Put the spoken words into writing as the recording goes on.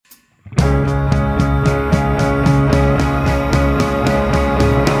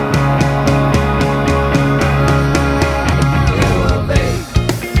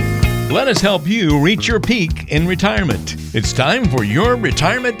Let us help you reach your peak in retirement. It's time for your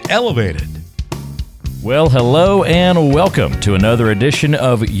Retirement Elevated. Well, hello and welcome to another edition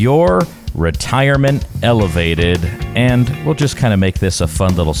of Your Retirement Elevated. And we'll just kind of make this a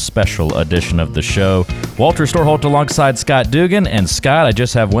fun little special edition of the show. Walter Storholt alongside Scott Dugan. And Scott, I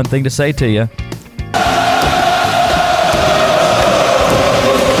just have one thing to say to you.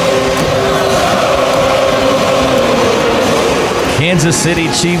 Kansas City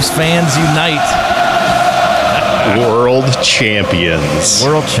Chiefs fans unite. World champions.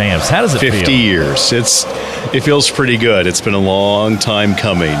 World champs. How does it feel? 50 years. It feels pretty good. It's been a long time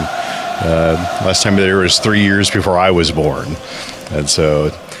coming. Last time there was 3 years before I was born. And so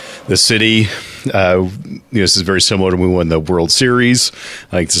the city, this is very similar to when we won the World Series.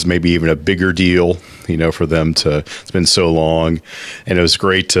 I think this is maybe even a bigger deal, for them it's been so long. And it was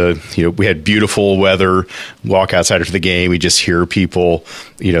great to, we had beautiful weather, walk outside after the game. We just hear people,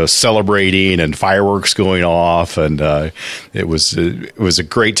 celebrating and fireworks going off. And it was a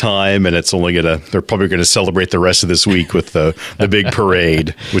great time. And it's they're probably going to celebrate the rest of this week with the big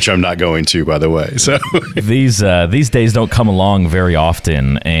parade, which I'm not going to, by the way. So these days don't come along very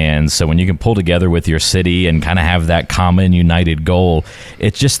often. And so when you can pull together with your city and kind of have that common united goal,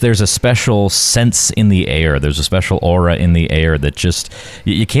 it's just, there's a special sense in the air. There's a special aura in the air that just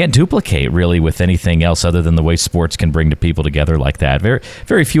you can't duplicate really with anything else other than the way sports can bring people together like that. Very,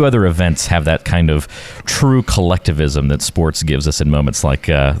 very few other events have that kind of true collectivism that sports gives us in moments like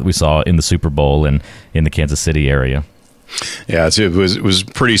we saw in the Super Bowl and in the Kansas City area. Yeah, it was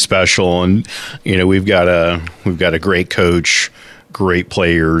pretty special, and we've got a great coach, great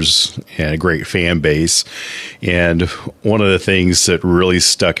players, and a great fan base. And one of the things that really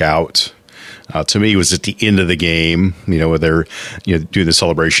stuck out to me was at the end of the game, where they're doing the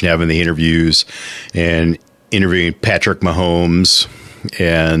celebration, having the interviews, and interviewing Patrick Mahomes,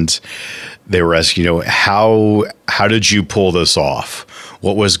 and they were asking, how did you pull this off?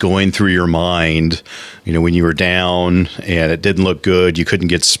 What was going through your mind, when you were down and it didn't look good, you couldn't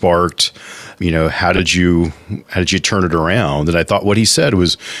get sparked? How did you turn it around? And I thought what he said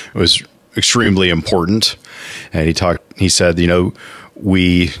was extremely important. And he said,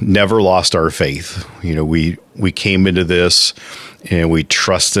 we never lost our faith. We came into this and we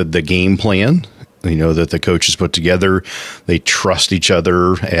trusted the game plan, that the coaches put together. They trust each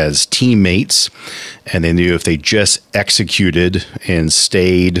other as teammates, and they knew if they just executed and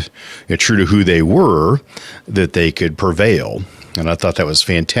stayed true to who they were, that they could prevail. And I thought that was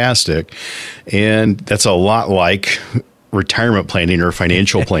fantastic. And that's a lot like retirement planning or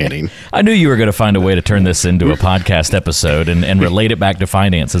financial planning. I knew you were going to find a way to turn this into a podcast episode and relate it back to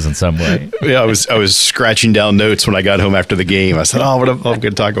finances in some way. Yeah, I was scratching down notes when I got home after the game. I said, I'm going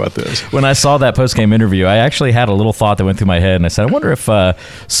to talk about this. When I saw that post-game interview, I actually had a little thought that went through my head, and I said, I wonder if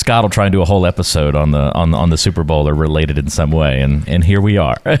Scott will try and do a whole episode on the Super Bowl or related in some way, and here we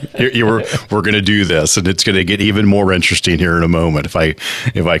are. We're going to do this, and it's going to get even more interesting here in a moment if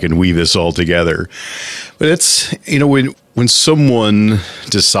I can weave this all together. But it's, when someone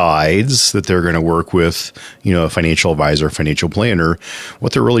decides that they're going to work with, a financial advisor, financial planner,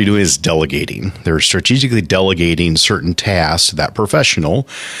 what they're really doing is delegating. They're strategically delegating certain tasks to that professional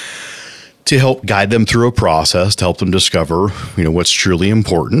to help guide them through a process, to help them discover, what's truly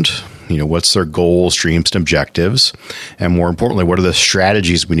important, what's their goals, dreams, and objectives, and more importantly, what are the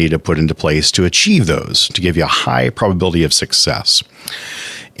strategies we need to put into place to achieve those, to give you a high probability of success.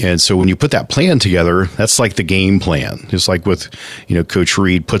 And so when you put that plan together, that's like the game plan. Just like with, Coach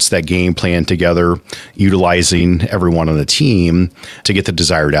Reed puts that game plan together, utilizing everyone on the team to get the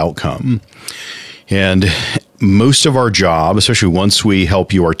desired outcome. And most of our job, especially once we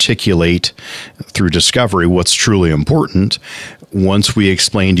help you articulate through discovery what's truly important, once we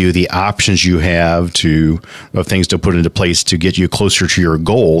explain to you the options you have of things to put into place to get you closer to your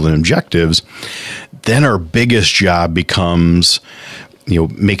goal and objectives, then our biggest job becomes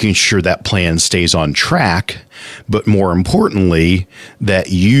making sure that plan stays on track, but more importantly, that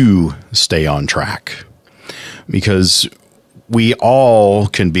you stay on track. Because we all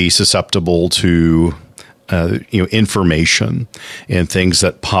can be susceptible to information and things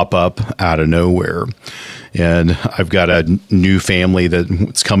that pop up out of nowhere. And I've got a new family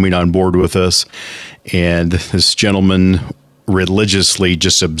that's coming on board with us, and this gentleman religiously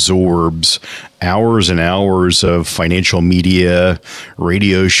just absorbs hours and hours of financial media,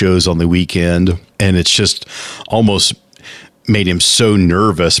 radio shows on the weekend. And it's just almost made him so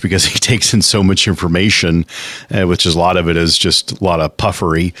nervous because he takes in so much information, which is a lot of it is just a lot of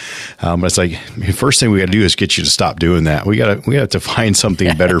puffery. But it's like, first thing we got to do is get you to stop doing that. We got to find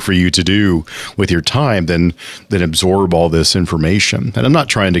something better for you to do with your time than absorb all this information. And I'm not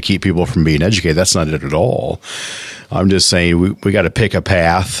trying to keep people from being educated. That's not it at all. I'm just saying we got to pick a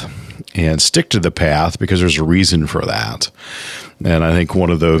path and stick to the path because there's a reason for that. And I think one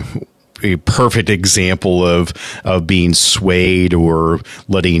of a perfect example of being swayed or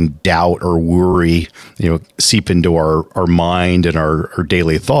letting doubt or worry, seep into our mind and our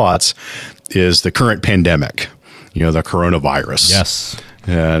daily thoughts is the current pandemic, the coronavirus. Yes.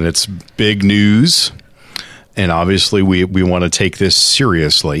 And it's big news. And obviously we want to take this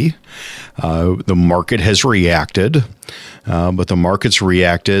seriously. The market has reacted, but the market's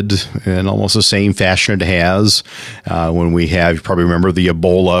reacted in almost the same fashion it has when we have, you probably remember the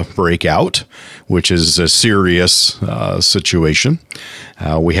Ebola breakout, which is a serious situation.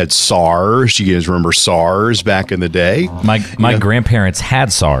 We had SARS. You guys remember SARS back in the day? My grandparents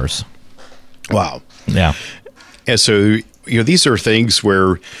had SARS. Wow. Yeah. And so, these are things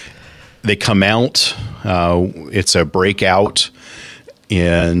where they come out, it's a breakout,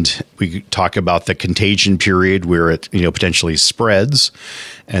 and we talk about the contagion period where it, potentially spreads.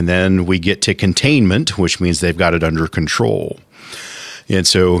 And then we get to containment, which means they've got it under control. And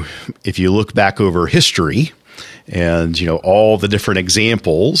so if you look back over history and, all the different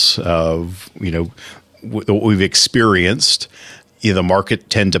examples of, what we've experienced, the market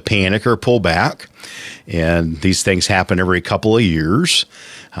tend to panic or pull back. And these things happen every couple of years,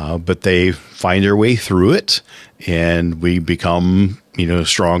 but they find their way through it, and we become,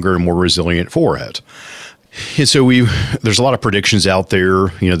 stronger and more resilient for it. And so there's a lot of predictions out there.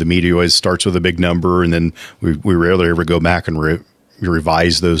 The media always starts with a big number, and then we rarely ever go back and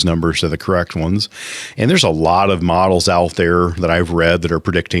revise those numbers to the correct ones. And there's a lot of models out there that I've read that are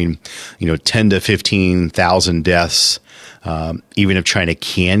predicting, 10 to 15,000 deaths, even if China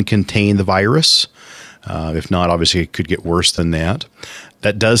can contain the virus. If not, obviously it could get worse than that.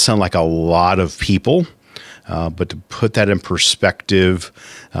 That does sound like a lot of people. But to put that in perspective,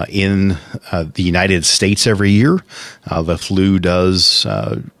 in the United States every year, the flu does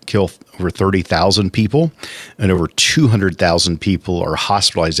kill over 30,000 people, and over 200,000 people are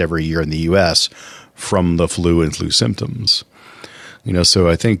hospitalized every year in the U.S. from the flu and flu symptoms. So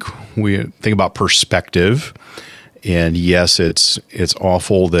I think we think about perspective. And yes, it's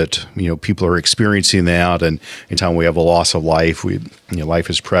awful that people are experiencing that, and anytime we have a loss of life, life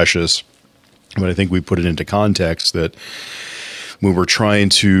is precious. But I think we put it into context that when we're trying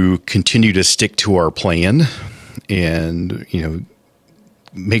to continue to stick to our plan and,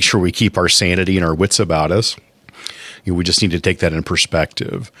 make sure we keep our sanity and our wits about us, we just need to take that in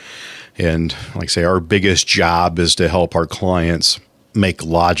perspective. And like I say, our biggest job is to help our clients make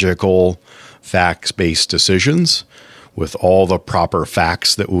logical, facts-based decisions with all the proper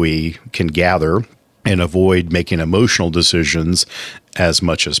facts that we can gather and avoid making emotional decisions as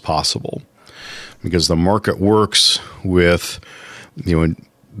much as possible. Because the market works with,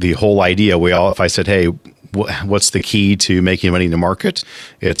 the whole idea. If I said, hey, what's the key to making money in the market?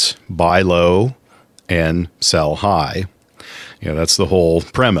 It's buy low and sell high. That's the whole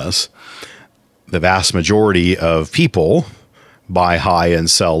premise. The vast majority of people buy high and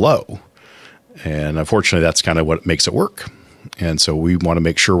sell low. And unfortunately, that's kind of what makes it work. And so we want to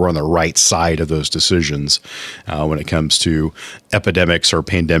make sure we're on the right side of those decisions when it comes to epidemics or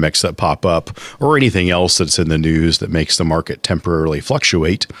pandemics that pop up or anything else that's in the news that makes the market temporarily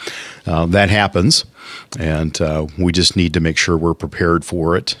fluctuate. That happens. And we just need to make sure we're prepared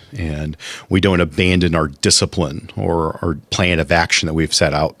for it, and we don't abandon our discipline or our plan of action that we've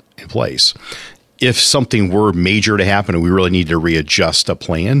set out in place. If something were major to happen and we really needed to readjust a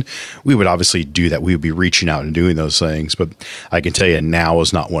plan, we would obviously do that. We would be reaching out and doing those things. But I can tell you now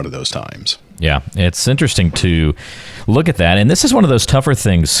is not one of those times. Yeah, it's interesting to look at that. And this is one of those tougher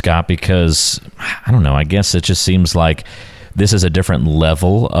things, Scott, because, I don't know, I guess it just seems like this is a different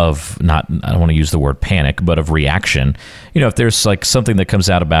level of I don't want to use the word panic, but of reaction. If there's like something that comes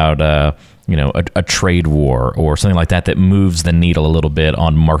out about, a trade war or something like that moves the needle a little bit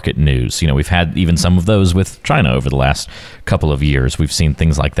on market news. We've had even some of those with China over the last couple of years. We've seen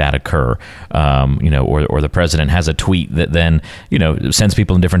things like that occur, or the president has a tweet that then, sends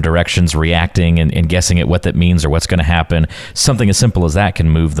people in different directions, reacting and guessing at what that means or what's going to happen. Something as simple as that can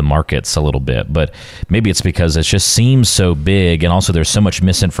move the markets a little bit, but maybe it's because it just seems so big, and also there's so much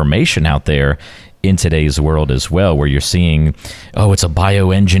misinformation out there. in today's world as well, where you're seeing, oh, it's a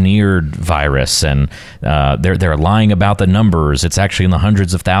bioengineered virus, and they're lying about the numbers. It's actually in the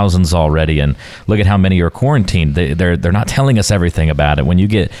hundreds of thousands already, and look at how many are quarantined. They're not telling us everything about it. When you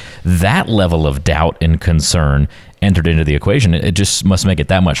get that level of doubt and concern entered into the equation, it just must make it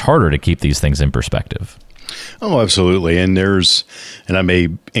that much harder to keep these things in perspective. Oh, absolutely. And I may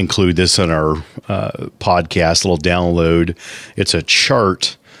include this in our podcast, little download. It's a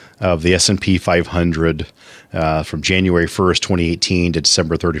chart of the S&P 500 from January 1st, 2018 to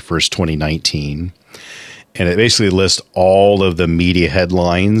December 31st, 2019. And it basically lists all of the media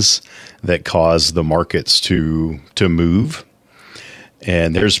headlines that cause the markets to move.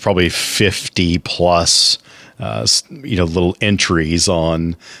 And there's probably 50 plus little entries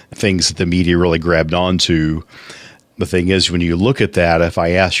on things that the media really grabbed onto. The thing is, when you look at that, if I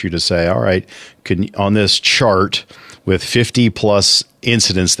ask you to say, all right, on this chart with 50 plus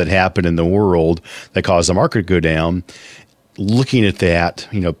incidents that happen in the world that cause the market to go down, looking at that,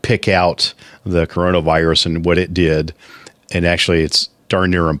 pick out the coronavirus and what it did. And actually, it's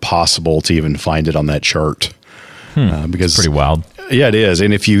darn near impossible to even find it on that chart. Because pretty wild. Yeah, it is.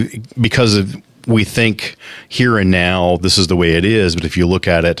 And we think here and now this is the way it is, but if you look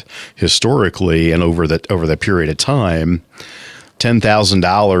at it historically and over the period of time,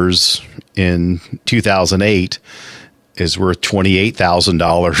 $10,000 in 2008 is worth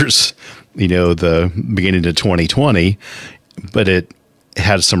 $28,000, the beginning of 2020, but it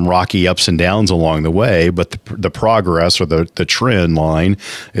had some rocky ups and downs along the way, but the progress or the trend line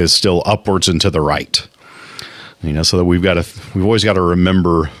is still upwards and to the right. So that we've always got to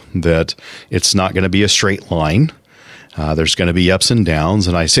remember that it's not going to be a straight line. There's going to be ups and downs.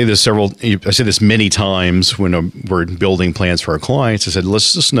 And I say this many times when we're building plans for our clients. I said,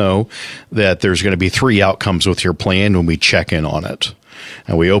 let's just know that there's going to be 3 outcomes with your plan when we check in on it.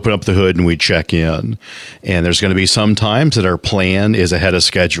 And we open up the hood and we check in. And there's going to be some times that our plan is ahead of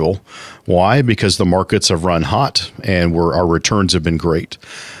schedule. Why? Because the markets have run hot and our returns have been great.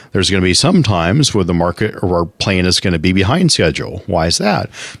 There's going to be some times where the market or our plan is going to be behind schedule. Why is that?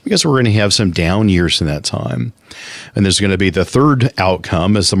 Because we're going to have some down years in that time. And there's going to be the third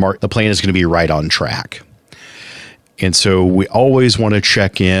outcome is the plan is going to be right on track. And so we always want to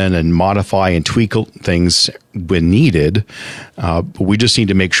check in and modify and tweak things when needed. But we just need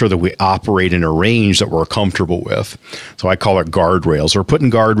to make sure that we operate in a range that we're comfortable with. So I call it guardrails. We're putting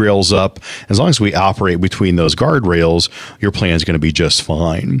guardrails up. As long as we operate between those guardrails, your plan is going to be just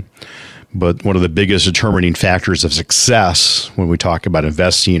fine. But one of the biggest determining factors of success when we talk about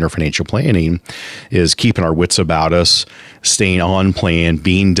investing or financial planning is keeping our wits about us, staying on plan,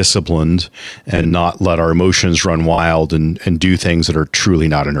 being disciplined, and not let our emotions run wild and do things that are truly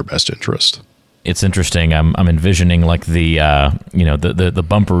not in our best interest. It's interesting. I'm envisioning like the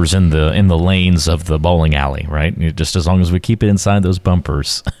bumpers in the lanes of the bowling alley, right? Just as long as we keep it inside those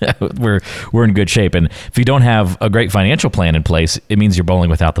bumpers, we're in good shape. And if you don't have a great financial plan in place, it means you're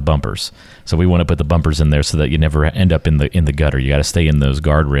bowling without the bumpers. So we want to put the bumpers in there so that you never end up in the gutter. You got to stay in those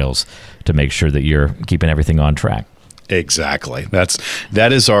guardrails to make sure that you're keeping everything on track. Exactly.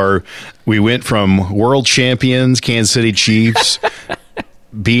 We went from world champions, Kansas City Chiefs,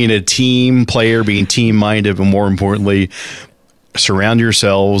 being a team player, being team-minded, but more importantly, surround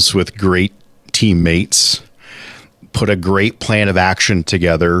yourselves with great teammates, put a great plan of action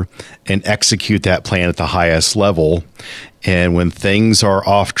together, and execute that plan at the highest level. And when things are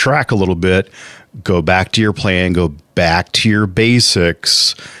off track a little bit, go back to your plan, go back to your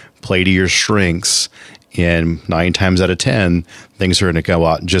basics, play to your strengths, and 9 times out of 10, things are going to go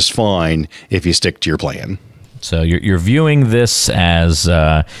out just fine if you stick to your plan. So you're viewing this as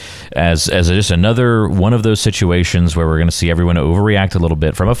just another one of those situations where we're going to see everyone overreact a little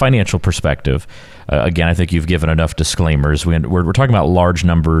bit from a financial perspective. Again, I think you've given enough disclaimers. We're talking about large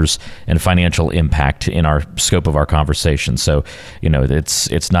numbers and financial impact in our scope of our conversation. So,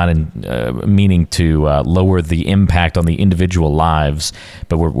 it's not in meaning to lower the impact on the individual lives,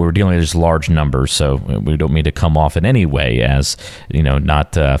 but we're dealing with just large numbers. So we don't mean to come off in any way as,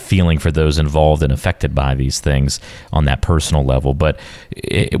 not feeling for those involved and affected by these things on that personal level. But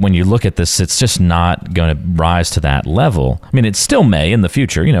when you look at this, it's just not going to rise to that level. I mean, it still may in the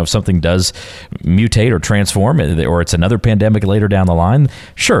future, if something does mutate or transform, or it's another pandemic later down the line.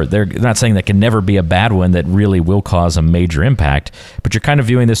 Sure, they're not saying that can never be a bad one that really will cause a major impact, but you're kind of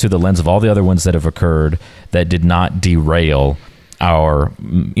viewing this through the lens of all the other ones that have occurred that did not derail our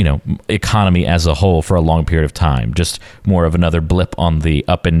economy as a whole for a long period of time. Just more of another blip on the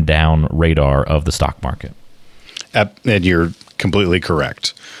up and down radar of the stock market. And you're completely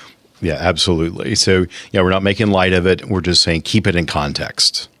correct. Yeah, absolutely. So, we're not making light of it. We're just saying keep it in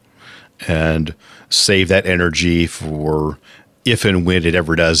context. And save that energy for if and when it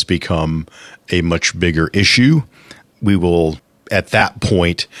ever does become a much bigger issue. We will, at that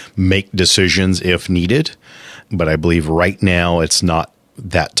point, make decisions if needed. But I believe right now it's not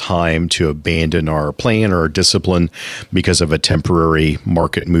that time to abandon our plan or our discipline because of a temporary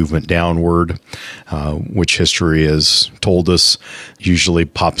market movement downward, which history has told us usually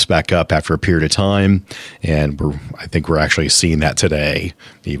pops back up after a period of time. And I think we're actually seeing that today,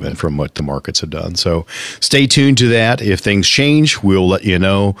 even from what the markets have done. So stay tuned to that. If things change, we'll let you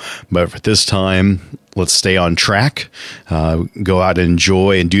know. But for this time, let's stay on track, go out and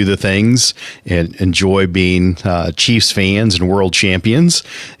enjoy and do the things and enjoy being Chiefs fans and world champions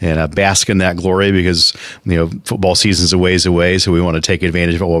and bask in that glory because, football season's a ways away. So we want to take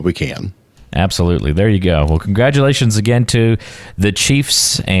advantage of what we can. Absolutely. There you go. Well, congratulations again to the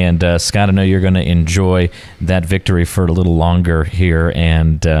Chiefs. And Scott, I know you're going to enjoy that victory for a little longer here.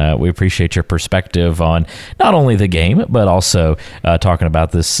 And we appreciate your perspective on not only the game, but also talking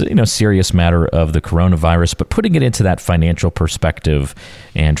about this serious matter of the coronavirus, but putting it into that financial perspective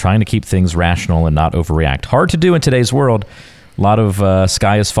and trying to keep things rational and not overreact. Hard to do in today's world. A lot of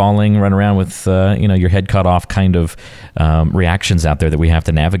sky is falling, run around with your head cut off kind of reactions out there that we have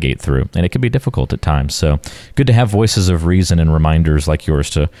to navigate through. And it can be difficult at times. So good to have voices of reason and reminders like yours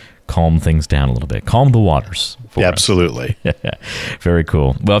to calm things down a little bit. Calm the waters. Absolutely. Very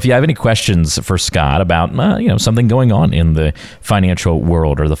cool. Well, if you have any questions for Scott about something going on in the financial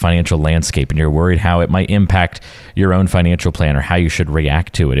world or the financial landscape, and you're worried how it might impact your own financial plan or how you should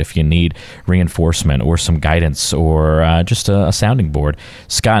react to it, if you need reinforcement or some guidance or just a sounding board,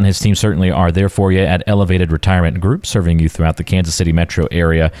 Scott and his team certainly are there for you at Elevated Retirement Group, serving you throughout the Kansas City metro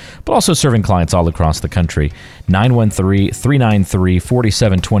area, but also serving clients all across the country.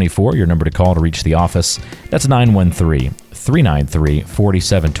 913-393-4724, your number to call to reach the office. That's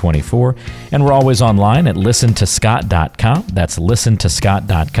 913-393-4724. And we're always online at listentoscott.com. That's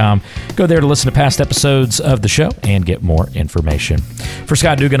listentoscott.com. Go there to listen to past episodes of the show and get more information. For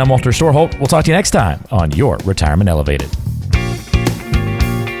Scott Dugan, I'm Walter Storholt. We'll talk to you next time on Your Retirement Elevated.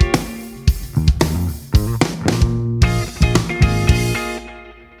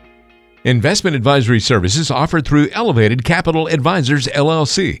 Investment advisory services offered through Elevated Capital Advisors,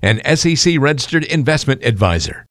 LLC, an SEC-registered investment advisor.